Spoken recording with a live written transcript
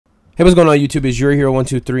Hey, what's going on YouTube? It's your hero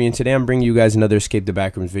 123, and today I'm bringing you guys another Escape the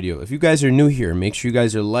Backrooms video. If you guys are new here, make sure you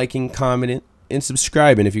guys are liking, commenting, and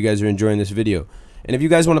subscribing if you guys are enjoying this video. And if you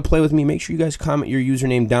guys want to play with me, make sure you guys comment your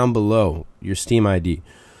username down below, your Steam ID,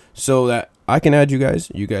 so that I can add you guys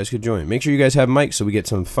could join. Make sure you guys have mics so we get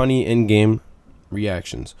some funny in-game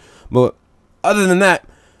reactions. But other than that,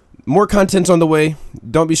 more content's on the way.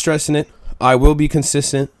 Don't be stressing it. I will be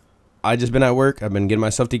consistent. I just been at work. I've been getting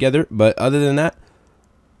myself together. But other than that,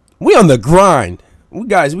 we on the grind.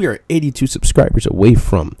 We are 82 subscribers away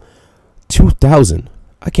from 2,000.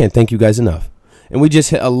 I can't thank you guys enough. And we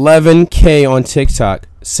just hit 11K on TikTok,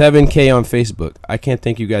 7K on Facebook. I can't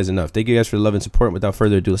thank you guys enough. Thank you guys for the love and support. Without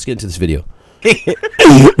further ado, let's get into this video.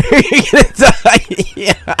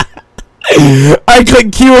 Yeah. I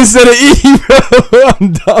clicked Q instead of E, bro.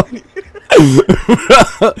 I'm dumb.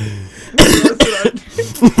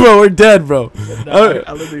 Bro, we're dead, bro.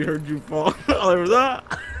 I literally heard you fall.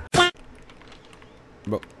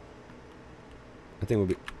 Bro, I think we'll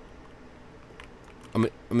be. I'm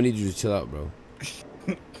gonna need you to chill out, bro.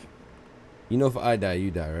 You know, if I die, you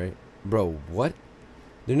die, right? Bro, what?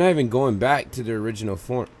 They're not even going back to their original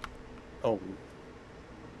form. Oh.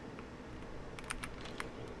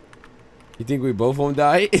 You think we both won't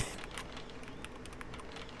die?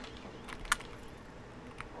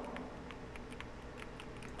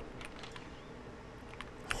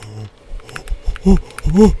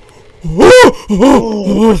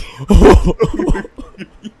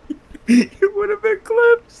 You would have been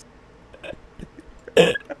clips.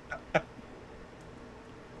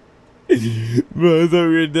 Bro, I thought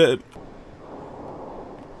we were dead.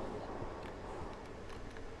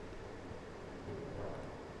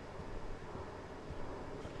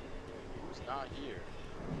 Who's not here?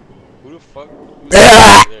 Who the fuck?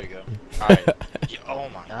 There you go. Alright. Oh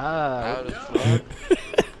my god. How the fuck?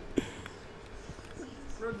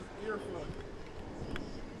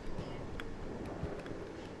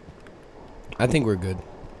 I think we're good.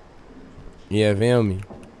 Yeah, feel me.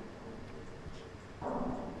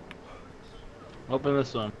 Open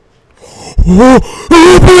this one. Open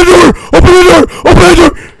the door! Open the door! Open the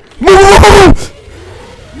door! Move!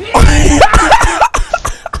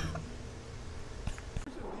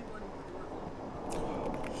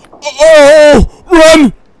 Oh!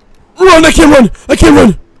 Run! Run! I can't run! I can't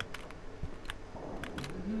run!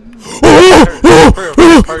 Oh!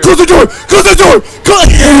 Close the door! Close the door! Close!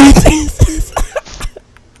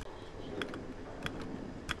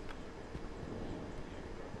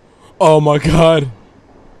 Oh my god.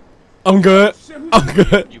 I'm good. I'm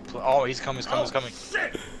good. Oh, he's coming, he's coming, he's coming.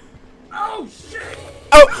 Shit! Oh shit!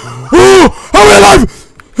 Oh! Oh! I'm alive!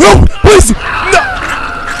 Help! Please! No!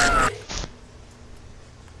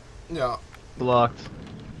 Yeah. Blocked.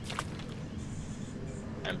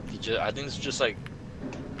 And he just, I think it's just like,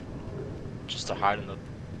 just to hide in the.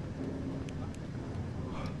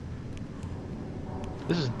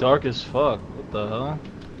 This is dark as fuck. What the hell?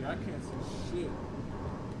 Yeah, I can't see shit.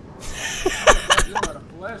 You got a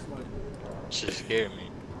flashlight. Shit scared me.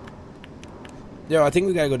 Yo, I think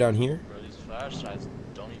we gotta go down here. Bro, these flashlights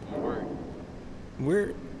don't even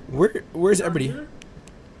work. Where's everybody? Here?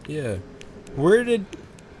 Yeah. Where did...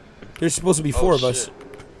 There's supposed to be four of us.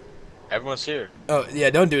 Everyone's here. Oh, yeah,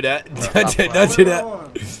 don't do that. Stop Don't do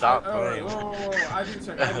that. Stop playing. I do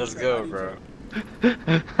check. Let's go, bro.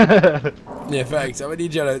 Yeah, facts. I'm gonna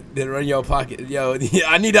need y'all to run your pocket. Yo,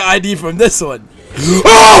 I need an ID from this one.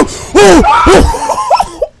 Oh! Oh!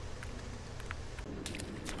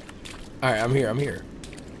 Alright, I'm here. I'm here.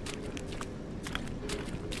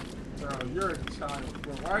 Bro, you're a child,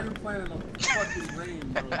 bro. Why are you playing in the fucking rain,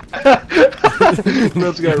 bro?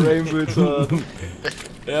 Bro's got rain boots on.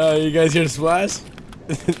 Yeah, you guys hear the splash?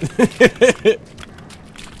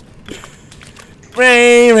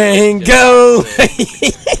 Rain, rain, go!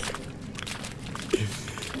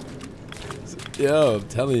 Yo, I'm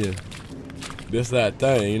telling you. This that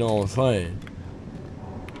thing, you know what I'm saying?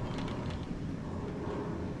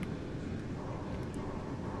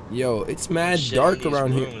 Yo, it's mad dark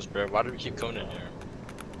around here. Bro. Why do we keep coming in here?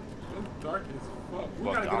 It's dark as fuck. We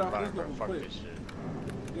Fuck, gotta get I'm off running, this bro. level Fuck quick. this shit.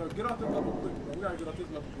 Yo, get off this level quick, bro. We gotta get off this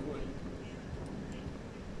level quick.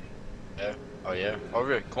 Yeah. Oh yeah.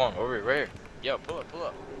 Over here. Come on. Over here. Right here. Yo, pull up. Pull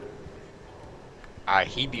up. Alright,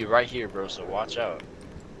 he be right here, bro. So watch out.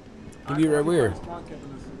 He be right where? Spawn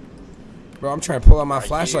camping this. Bro, I'm trying to pull out my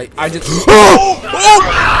flashlight. I just...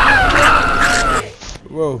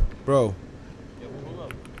 Whoa, bro. Yo, pull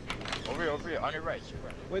up. Over here. On your right.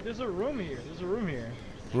 Wait, there's a room here. There's a room here.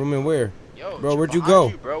 Room in where? Yo, bro, where'd you go?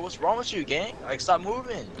 bro, what's wrong with you, gang? Like, stop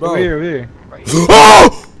moving. Bro. Over here, over here. Right.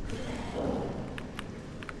 Oh!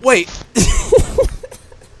 Wait.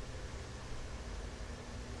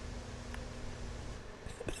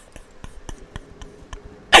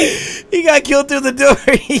 He got killed through the door.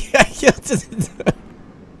 He got killed through the door.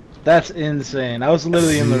 That's insane. I was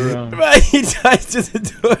literally in the room. Right, he died through the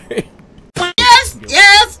door. Yes,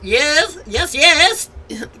 yes, yes, yes, yes,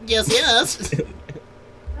 yes, yes.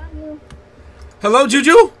 Hello,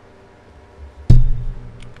 Juju?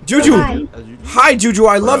 Juju. Hi. Hi, Juju.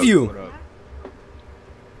 I love you.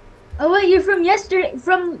 Oh wait, you're from yesterday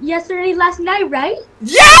last night, right?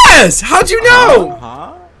 Yes! How'd you know?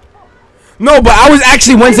 No, but I was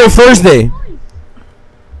actually Wednesday, Thursday.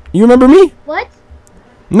 You remember me? What?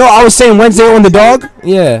 No, I was saying Wednesday on the dog.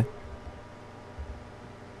 Yeah.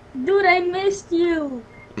 Dude, I missed you.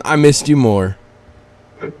 I missed you more.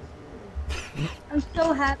 I'm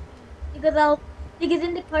so happy because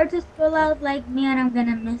in the car to school I was like, man, I'm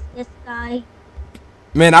gonna miss this guy.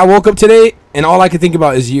 Man, I woke up today and all I could think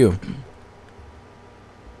about is you.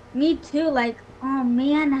 Me too. Like, oh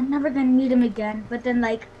man, I'm never gonna meet him again. But then,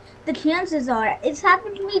 like, the chances are it's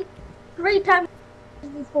happened to me 3 times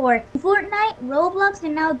before: Fortnite, Roblox,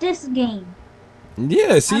 and now this game.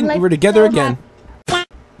 Yeah, see, I'm, like, we're together so again. happy.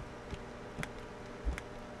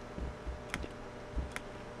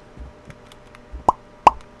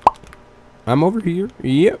 I'm over here.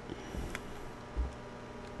 Yep.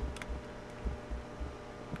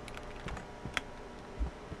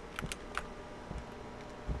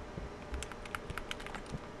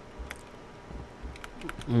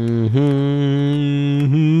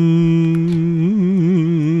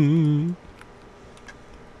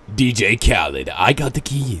 DJ Khaled, I got the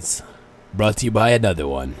keys. Brought to you by another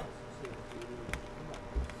one.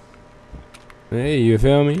 Hey, you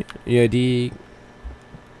feel me? Yeah, dig.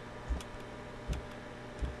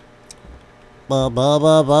 Ba ba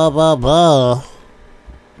ba ba ba ba.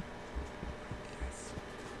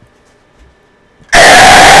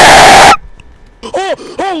 Oh,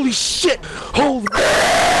 holy shit! Holy,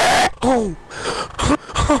 oh,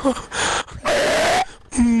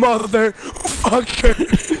 motherfucker!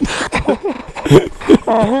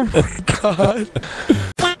 Oh my god!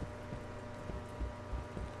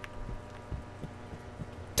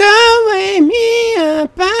 Don't wake me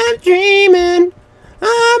up, I'm dreaming.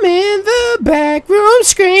 I'm in the back room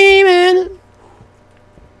screaming.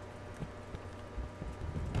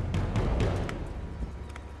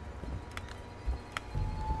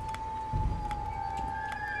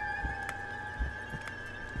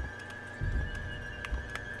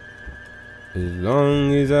 As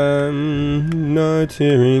long as I'm not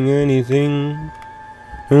hearing anything.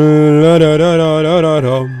 La da da da da da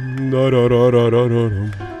da da da da da da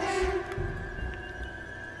da.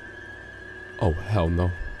 Oh hell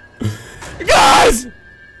no. Guys!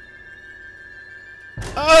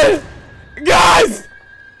 Guys!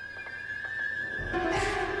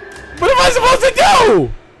 What am I supposed to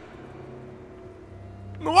do?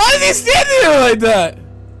 Why is he standing there like that?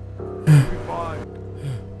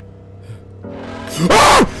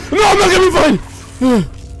 Oh! No, I'm not gonna be fine!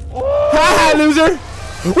 Haha, loser!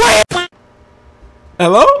 Wait!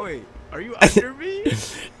 Hello? Wait, are you under me?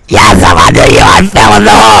 Yes, I'm under you. I fell in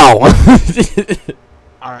the hole.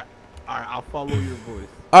 Alright, I'll follow your voice.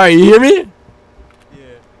 Alright, you hear me?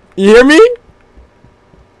 Yeah. You hear me? Yeah.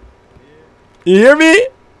 You hear me?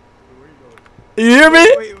 Where you going? You hear me?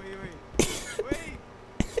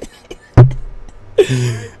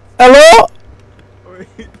 Wait. Hello?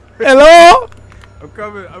 Wait. Hello? I'm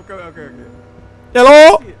coming, okay.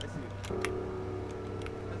 Hello? I see it.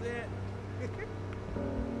 That's it.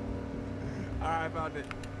 Alright, I found it.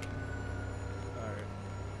 Alright,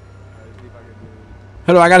 let's see if I can do it.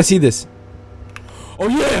 Hello, I gotta see this. Oh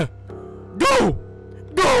yeah! Go!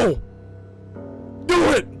 Go!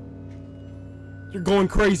 Do it! You're going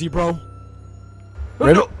crazy, bro.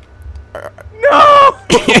 Ready? No! Are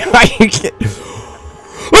you kidding?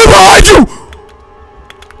 I'm behind you!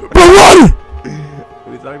 Bro, run! What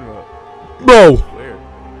are you talking about? Bro! Where?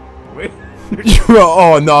 Wait. Bro,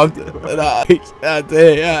 oh no.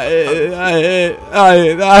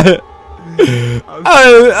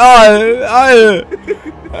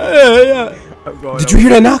 I'm going. Did you hear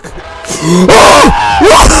that knock?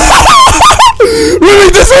 Really,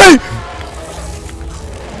 this way!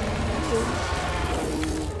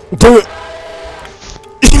 Do it!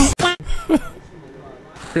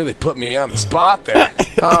 Really put me on the spot there.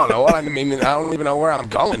 I don't know what I mean. I don't even know where I'm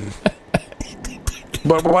going.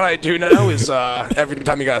 But what I do know is every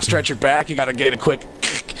time you gotta stretch your back, you gotta get a quick,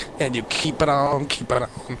 and you keep it on, keep it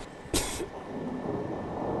on.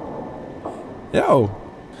 Yo.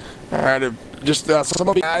 Alright, just some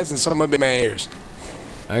of the eyes and some of the ears.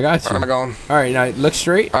 I got Where you. am I going? Alright, now look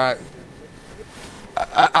straight. Alright.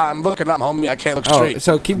 I'm looking up, homie. I can't look Oh, straight.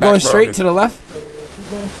 so keep Back going straight broken. to the left.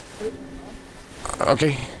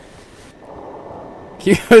 Okay.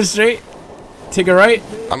 Keep going straight. Take a right.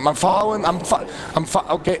 I'm following.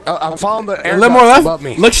 Okay. I'm following the air. A little more left. Above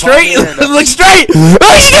me. Look straight. Look straight.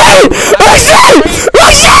 Look straight. Look straight.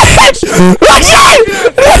 Look straight. Look straight.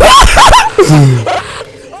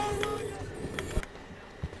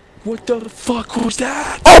 What the fuck was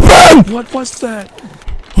that? Open. What was that?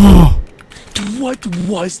 What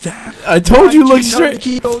was that? I told you look straight.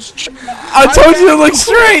 I told you to look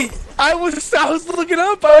straight. I was looking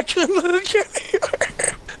up, but I couldn't look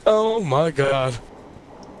at. Oh my god.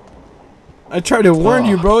 I tried to warn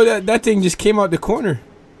you, bro. That thing just came out the corner.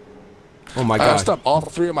 Oh my god. I stubbed all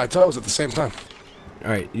 3 of my toes at the same time.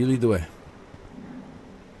 Alright, you lead the way.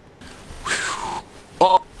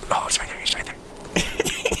 Oh, it's right there. It's right there.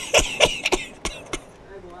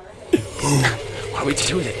 What are we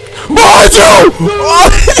doing it? Behind you!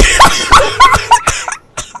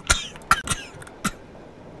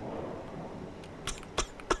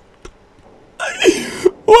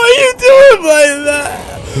 What are you doing like that?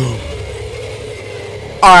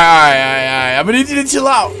 Alright. I'm gonna need you to chill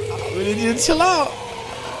out.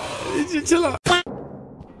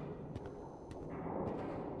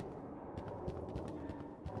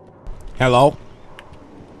 Hello?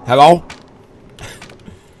 Hello.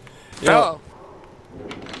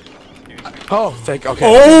 Oh, thank. Okay.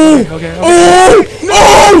 Okay.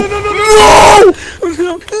 No!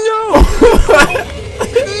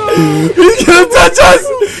 He's gonna touch us!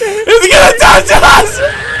 He's gonna touch us!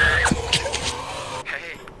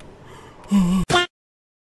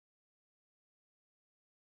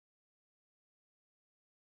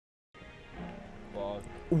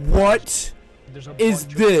 What is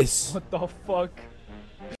this? What the fuck?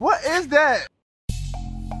 What is that?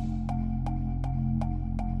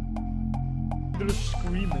 They're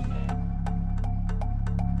screaming.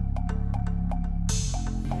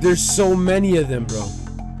 There's so many of them, bro.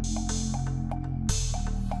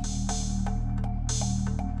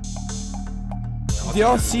 Do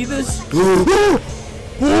y'all see this? Run!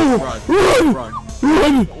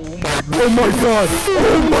 Oh my god!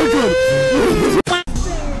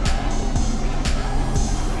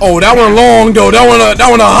 Oh, that one long though. That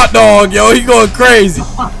one a hot dog, yo. He going crazy.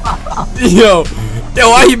 Yo,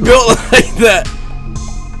 why he built like that?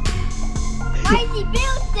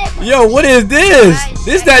 Yo, what is this?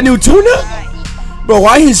 This that new tuna? Bro,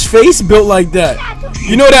 why his face built like that?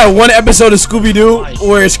 You know that one episode of Scooby-Doo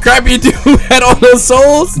where Scrappy-Doo had all those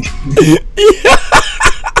souls? Yeah.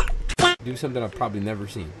 Do something I've probably never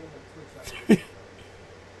seen.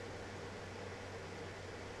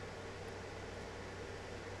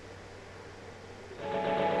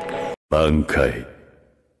 Bankai.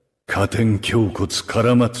 Katen Kyokotsu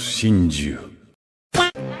Karamatsu Shinju.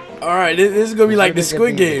 Alright, this is gonna be like the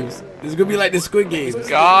Squid Games.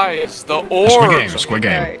 Guys, the orbs. Squid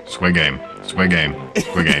Game.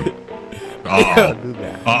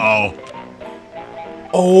 Uh-oh.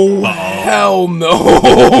 Oh, hell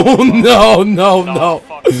no. No.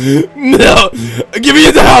 Give me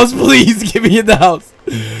in the house, please. Give me in the house.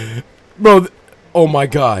 Bro, oh my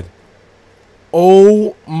god.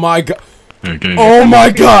 Oh my god. Oh my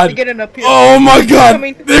god. Oh my god.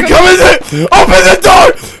 They're coming in. Open the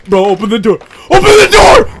door. Bro, open the door.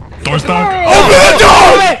 Door's stuck. Open the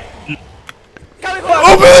door.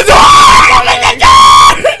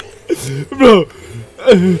 Bro.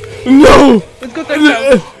 No. Let's go touch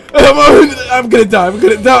I'm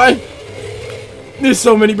gonna die. There's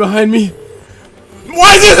so many behind me.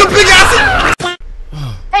 Why is there a big ass?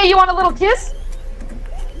 Hey, you want a little kiss?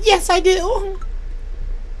 Yes, I do.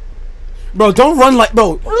 Bro, don't run like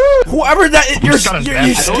bro. Whoever that is, you're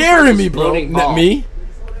scaring me, bro. Me?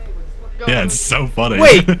 Yeah, it's so funny.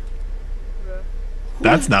 Wait.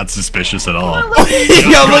 That's not suspicious at all.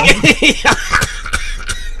 Yo, look at me.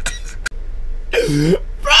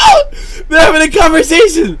 Bro, they're having a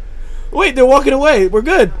conversation. Wait, they're walking away. We're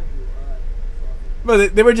good. Bro,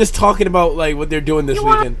 they were just talking about like what they're doing this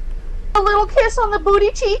weekend. A little kiss on the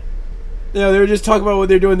booty cheek? Yeah, they were just talking about what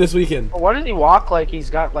they're doing this weekend. Why does he walk like he's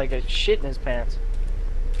got like a shit in his pants?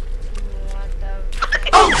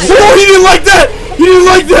 Oh, he didn't like that!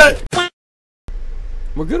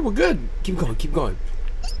 We're good. Keep going.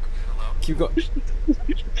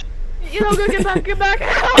 You know, go get back.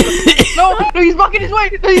 No, he's blocking his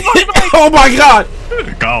way. Oh my god!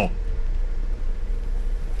 Go.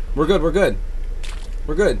 We're good.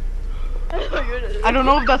 I don't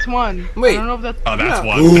know if that's one. Wait. I don't know if that's. Oh, that's yeah.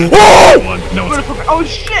 one. Oh! That's one. No, it's Oh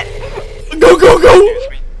shit! Go!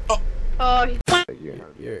 Oh,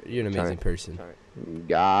 You're an amazing person.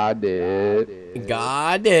 Got it.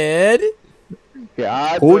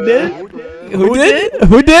 Who did?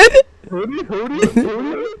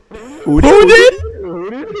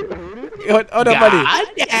 Hold on, buddy.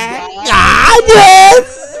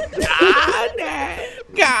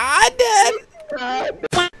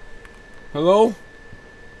 Hello?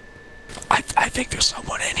 I think there's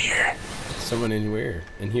someone in here. Someone in where?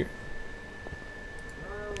 In here?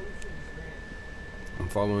 I'm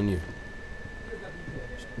following you.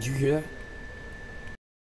 Did you hear that?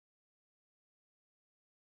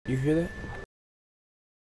 You hear that?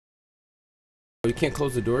 Oh, you can't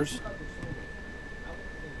close the doors?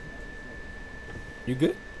 You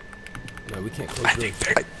good? No, we can't close the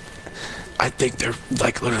doors. I think they're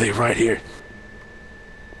like literally right here.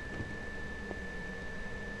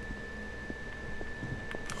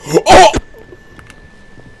 Oh!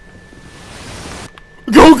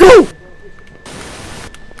 Go, go!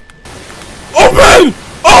 Open!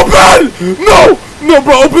 Open! No! No,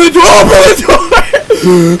 bro, open the door! Open the door!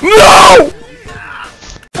 No!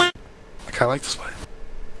 I kinda like this way.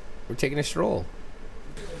 We're taking a stroll.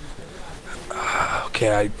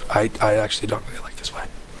 Okay, I actually don't really like this way.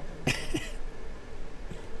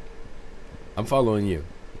 I'm following you.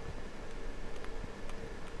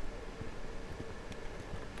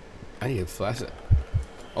 I need a flashlight.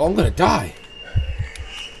 Oh, I'm gonna die.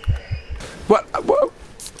 What?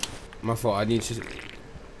 My fault. I need to.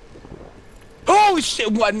 Oh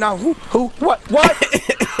shit! What now? Who? What?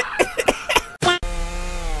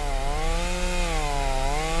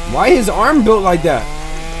 Why his arm built like that?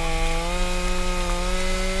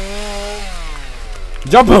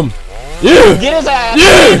 Jump him! Yeah! Get his ass! Yeah!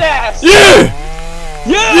 Get his ass! Yeah!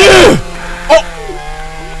 Yeah! Yeah! Oh!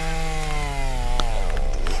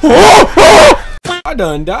 Oh! I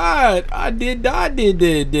done died. I did.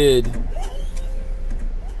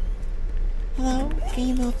 Hello? Can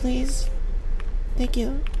you move, please? Thank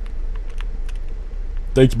you.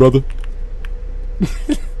 Thanks, brother.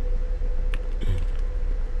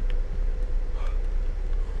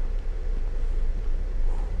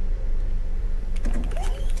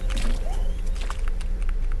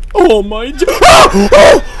 Oh my God!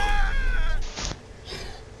 Oh!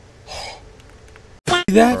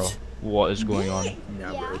 That? Bro, what is going on?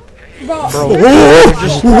 Bro,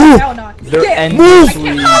 they're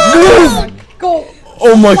endlessly Go!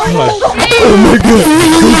 Oh my God! Oh my God!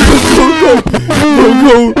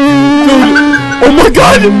 Go! Oh my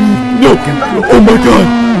God! No! Oh my God!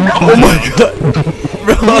 Oh my God!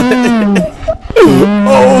 Bro!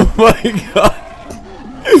 Oh my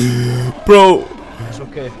God! Bro! It's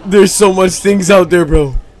okay. There's so much things out there,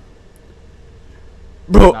 bro.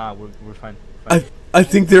 Bro, nah, we're fine. I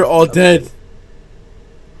think they're all dead.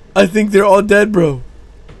 I think they're all dead, bro.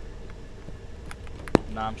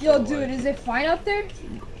 Nah, I'm Yo, dude, is it fine up there?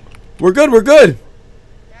 We're good.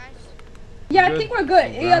 Yeah, I think we're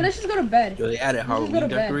good. Yeah, let's just go to bed. Yo, they added Halloween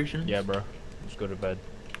decorations? Yeah, bro. Let's go to bed.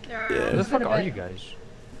 Yeah. Where the fuck are you guys?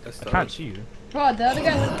 I can't see you. Bro, the other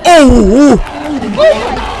guy was Oh!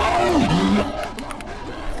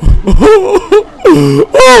 Oh!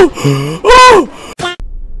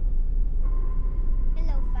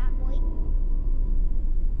 Hello, fat boy.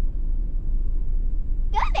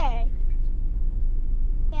 Go there.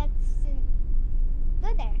 Go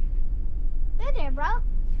there. Go there, bro.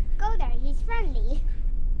 Go there. He's friendly.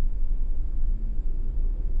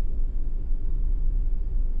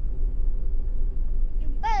 You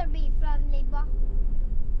better be friendly, bro.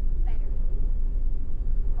 Better.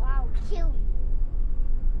 Wow, kill you.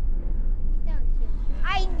 Don't kill you.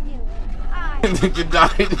 I knew it. I think you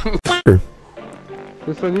died.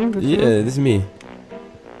 This one you? Yeah, this is me.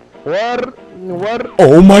 What?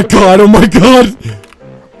 Oh my God! Oh my God!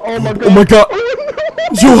 Oh my God! Oh my God!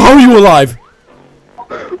 Yo, how are you alive?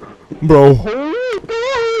 Bro.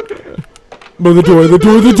 Bro, the door.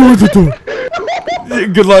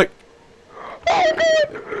 Good luck.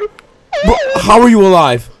 Bro, how are you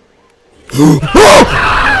alive?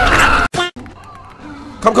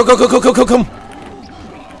 Come.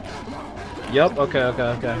 Yup, okay.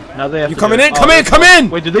 Now they have You to coming go. in? Come in!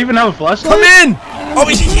 Wait, do they even have a flashlight? Come in! Oh,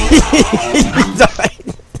 he died.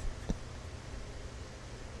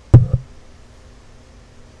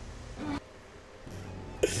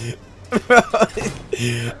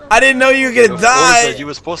 I didn't know you were gonna die. You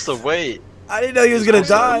were supposed to wait. I didn't know you was gonna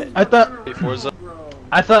die. I thought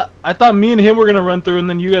me and him were gonna run through, and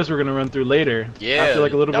then you guys were gonna run through later. Yeah, after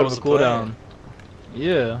like a little that bit was of a the plan. cooldown.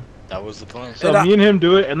 Yeah. That was the plan. So me and him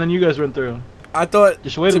do it, and then you guys run through. I thought,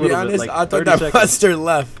 just wait to a be little honest, bit, like I thought 30 that seconds. monster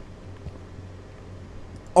left.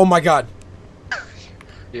 Oh my God.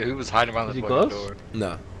 Yeah, he was hiding behind the he fucking close? door.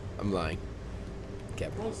 No, I'm lying. Okay,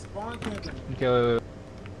 wait. Go.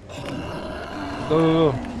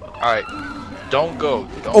 Alright, don't go.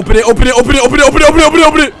 Don't Open it.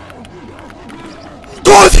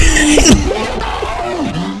 Close it.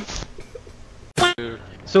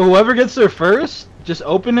 So whoever gets there first, just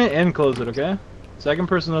open it and close it, okay? Second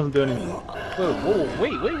person doesn't do anything. Whoa,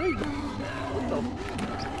 wait.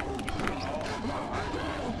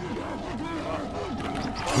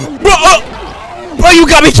 Bro, bro, you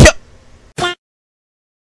got me killed.